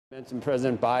Mentioned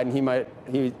President Biden.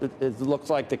 It looks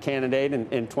like the candidate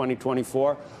in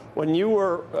 2024. When you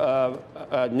were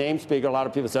name speaker, a lot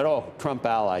of people said, "Oh, Trump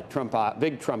ally,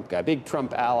 big Trump guy, big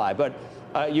Trump ally." But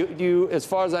you, as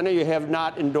far as I know, you have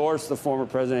not endorsed the former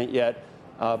president yet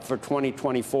for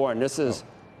 2024. And this is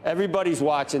everybody's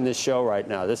watching this show right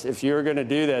now. If you're going to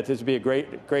do that, this would be a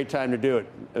great time to do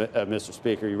it, Mr.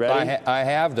 Speaker. You ready? I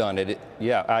have done it.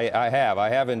 Yeah, I have. I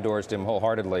have endorsed him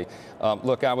wholeheartedly.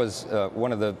 Look, I was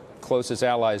one of the closest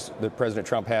allies that President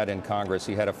Trump had in Congress.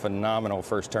 He had a phenomenal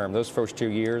first term. Those first 2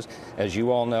 years, as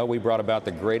you all know, we brought about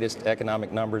the greatest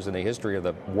economic numbers in the history of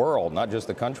the world, not just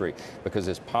the country, because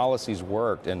his policies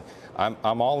worked. And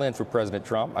I'm all in for President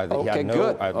Trump.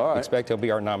 I expect he'll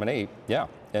be our nominee. Yeah.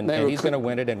 And he's going to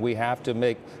win it, and we have to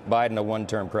make Biden a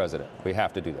one-term president. We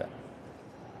have to do that.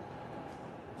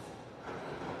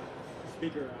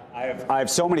 Speaker, I have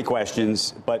so many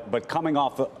questions, but coming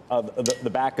off of the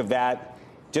back of that,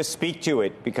 just speak to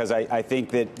it, because I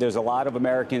think that there's a lot of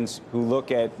Americans who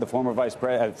look at the former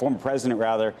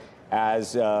president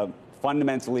as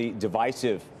fundamentally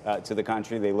divisive to the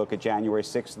country. They look at January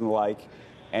 6th and the like,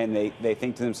 and they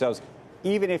think to themselves,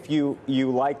 even if you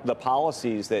like the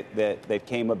policies that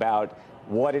came about,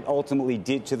 what it ultimately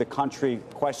did to the country,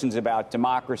 questions about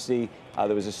democracy.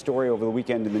 There was a story over the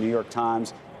weekend in the New York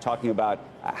Times talking about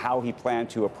how he planned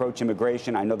to approach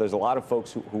immigration. I know there's a lot of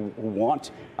folks who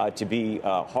want to be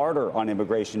harder on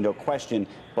immigration, no question,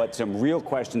 but some real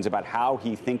questions about how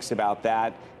he thinks about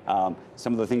that.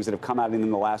 Some of the things that have come out in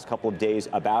the last couple of days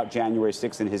about January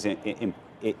 6th and his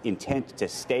intent to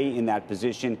stay in that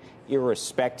position,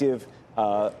 irrespective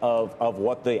of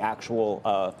what the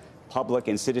actual public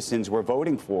and citizens were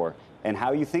voting for, and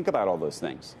how you think about all those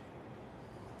things.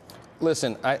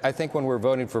 Listen, I think when we're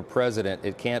voting for president,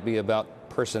 it can't be about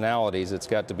personalities. It's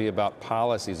got to be about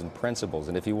policies and principles.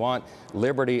 And if you want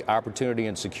liberty, opportunity,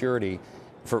 and security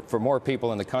for more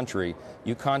people in the country,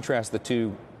 you contrast the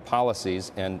two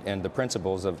policies and the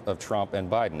principles of Trump and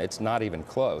Biden. It's not even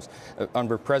close.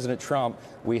 Under President Trump,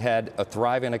 we had a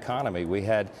thriving economy. We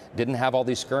didn't have all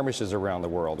these skirmishes around the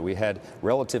world. We had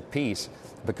relative peace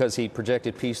because he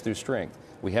projected peace through strength.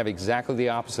 We have exactly the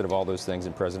opposite of all those things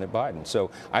in President Biden. So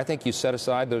I think you set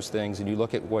aside those things and you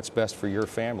look at what's best for your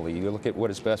family. You look at what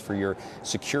is best for your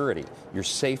security, your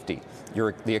safety,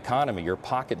 the economy, your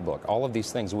pocketbook, all of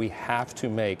these things. We have to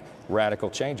make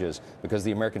radical changes because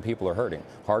the American people are hurting.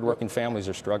 Hardworking families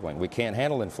are struggling. We can't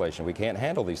handle inflation. We can't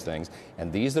handle these things.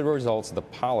 And these are the results of the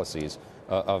policies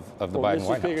of the Biden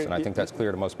White House. And I think that's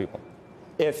clear to most people.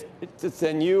 I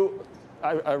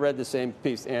read the same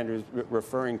piece Andrew's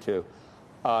referring to.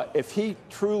 If he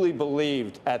truly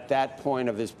believed at that point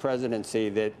of his presidency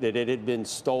that it had been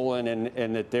stolen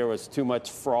and that there was too much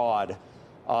fraud,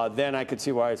 then I could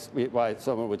see why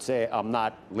someone would say, I'm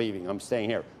not leaving, I'm staying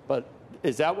here. But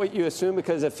is that what you assume?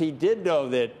 Because if he did know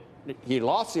that he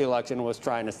lost the election and was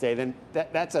trying to stay, then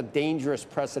that's a dangerous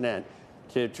precedent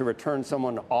to return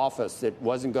someone to office that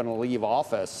wasn't going to leave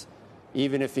office,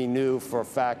 even if he knew for a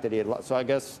fact that he had lost. So I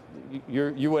guess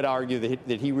you would argue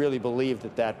that he really believed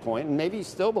at that point, and maybe he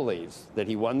still believes that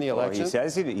he won the election. Well,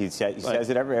 he says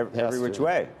it every which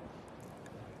way.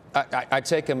 I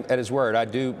take him at his word. I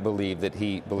do believe that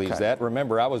he believes that.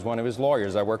 Remember, I was one of his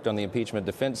lawyers. I worked on the impeachment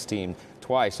defense team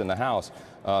twice in the House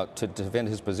to defend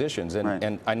his positions,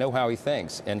 and I know how he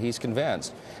thinks, and he's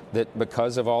convinced that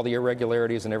because of all the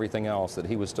irregularities and everything else that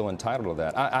he was still entitled to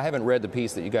that. I haven't read the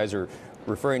piece that you guys are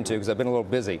referring to because I've been a little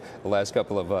busy the last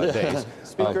couple of days.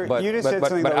 Speaker, you just said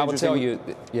something but I will tell you,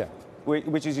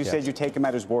 which is you said you take him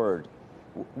at his word.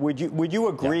 Would you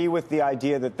agree with the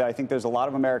idea that I think there's a lot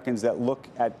of Americans that look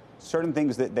at certain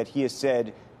things that he has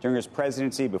said during his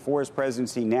presidency, before his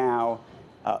presidency, now,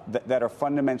 that are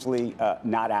fundamentally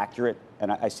not accurate?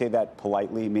 And I say that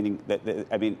politely, meaning that,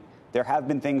 there have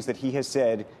been things that he has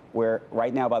said where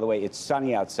right now, by the way, it's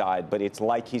sunny outside, but it's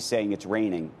like he's saying it's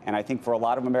raining. And I think for a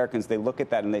lot of Americans, they look at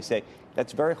that and they say,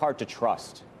 that's very hard to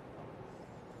trust.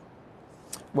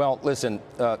 Well, listen,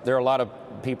 there are a lot of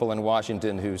people in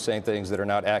Washington who say things that are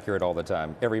not accurate all the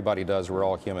time. Everybody does. We're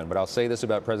all human. But I'll say this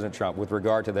about President Trump with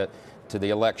regard to the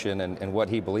election and what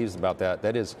he believes about that.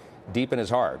 That is deep in his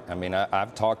heart. I mean,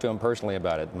 I've talked to him personally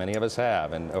about it. Many of us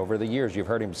have. And over the years, you've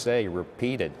heard him say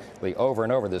repeatedly over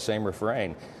and over the same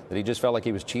refrain that he just felt like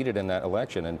he was cheated in that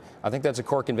election. And I think that's a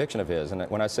core conviction of his. And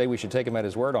when I say we should take him at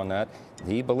his word on that,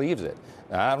 he believes it.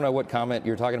 Now, I don't know what comment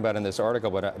you're talking about in this article,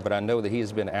 but I know that he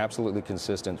has been absolutely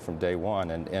consistent from day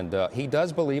one. And he does.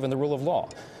 does believe in the rule of law.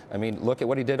 I mean, look at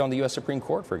what he did on the U.S. Supreme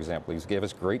Court, for example. He gave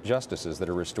us great justices that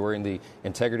are restoring the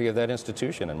integrity of that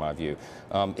institution, in my view.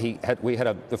 We had,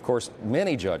 of course,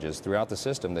 many judges throughout the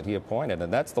system that he appointed,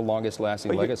 and that's the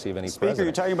longest-lasting legacy of any president. Speaker,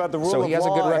 you're talking about the rule of law. So he has a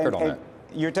good record on that.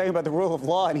 You're talking about the rule of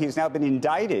law, and he's now been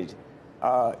indicted,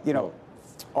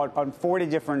 on 40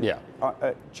 different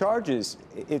charges.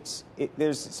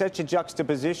 There's such a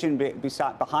juxtaposition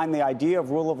behind the idea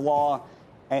of rule of law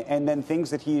and then things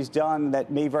that he's done that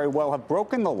may very well have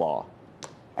broken the law.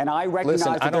 And I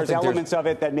recognize that there's elements of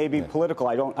it that may be political.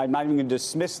 I'm not even going to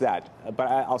dismiss that, but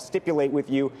I'll stipulate with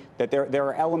you that there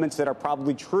are elements that are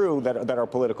probably true that are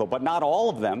political, but not all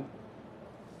of them.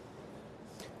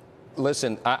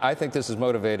 Listen, I think this is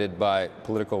motivated by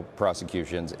political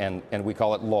prosecutions, and we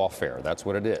call it lawfare. That's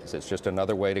what it is. It's just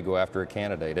another way to go after a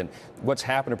candidate. And what's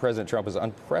happened to President Trump is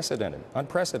unprecedented,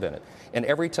 unprecedented. And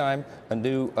every time a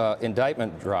new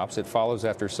indictment drops, it follows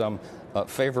after some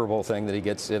favorable thing that he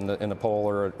gets in the poll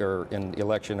or in the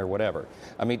election or whatever.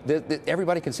 I mean,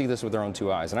 everybody can see this with their own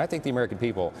two eyes, and I think the American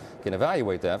people can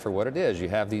evaluate that for what it is. You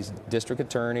have these district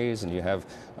attorneys, and you have,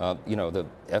 the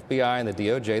FBI and the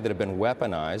DOJ that have been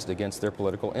weaponized against their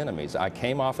political enemies. I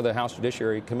came off of the House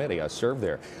Judiciary Committee. I served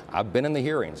there. I've been in the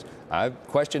hearings. I've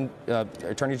questioned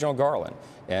Attorney General Garland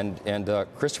and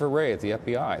Christopher Wray at the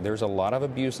FBI. There's a lot of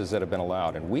abuses that have been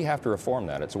allowed, and we have to reform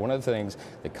that. It's one of the things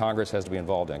that Congress has to be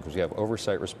involved in because we have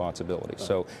oversight responsibility.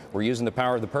 So we're using the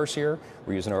power of the purse here.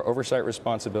 We're using our oversight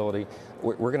responsibility.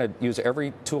 We're going to use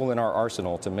every tool in our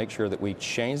arsenal to make sure that we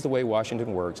change the way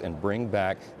Washington works and bring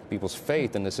back people's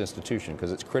faith in this institution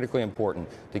because it's critically important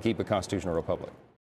to keep a constitutional republic.